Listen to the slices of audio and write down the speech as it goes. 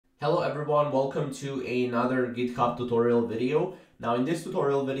Hello everyone, welcome to another GitHub tutorial video. Now in this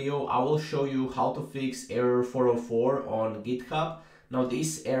tutorial video, I will show you how to fix error 404 on GitHub. Now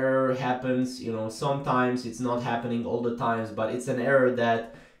this error happens, sometimes it's not happening all the times, but it's an error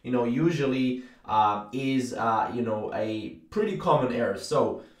that, usually is, a pretty common error.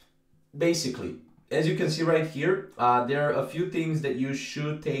 So basically, as you can see right here, there are a few things that you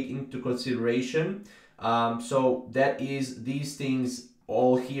should take into consideration. So that is these things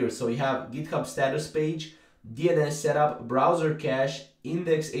all here. So you have GitHub status page, DNS setup, browser cache,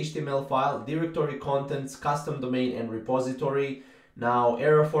 index HTML file, directory contents, custom domain, and repository. Now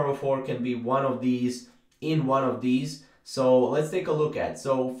error 404 can be one of these in one of these. So let's take a look at.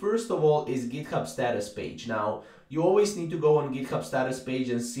 So first of all is GitHub status page. Now you always need to go on GitHub status page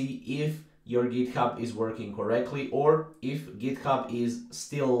and see if your GitHub is working correctly or if GitHub is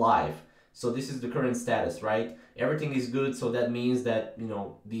still live. So this is the current status, right? Everything is good, so that means that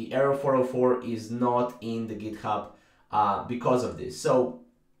the error 404 is not in the GitHub because of this. So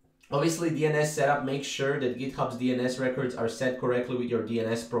obviously DNS setup, make sure that GitHub's DNS records are set correctly with your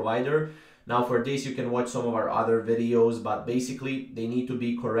DNS provider. Now for this you can watch some of our other videos, but basically they need to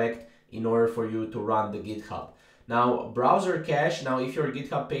be correct in order for you to run the GitHub. Now browser cache, now if your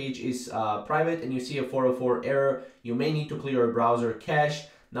GitHub page is private and you see a 404 error, you may need to clear your browser cache.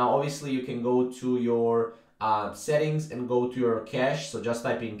 Now obviously you can go to your settings and go to your cache. So just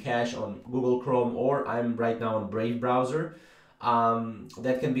type in cache on Google Chrome, or I'm right now on Brave browser.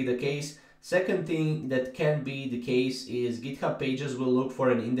 That can be the case. Second thing that can be the case is GitHub pages will look for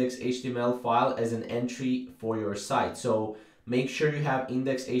an index HTML file as an entry for your site. So make sure you have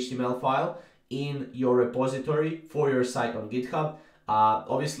index HTML file in your repository for your site on GitHub.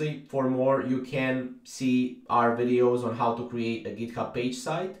 Obviously, for more, you can see our videos on how to create a GitHub page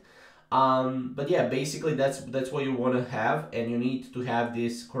site. But yeah, basically that's what you want to have, and you need to have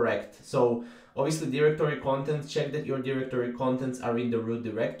this correct. So obviously directory contents, check that your directory contents are in the root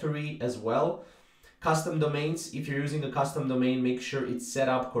directory as well. Custom domains, if you're using a custom domain, make sure it's set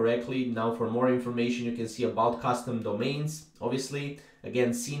up correctly. Now for more information, you can see about custom domains. Obviously,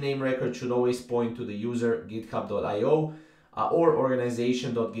 again, CNAME record should always point to the user github.io. Or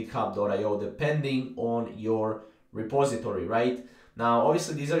organization.github.io, depending on your repository, right? Now,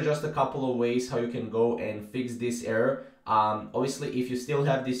 obviously, these are just a couple of ways how you can go and fix this error. Obviously, if you still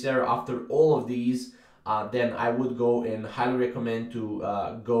have this error after all of these, then I would go and highly recommend to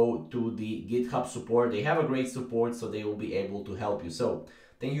go to the GitHub support. They have a great support, so they will be able to help you. So,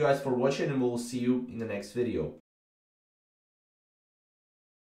 thank you guys for watching, and we'll see you in the next video.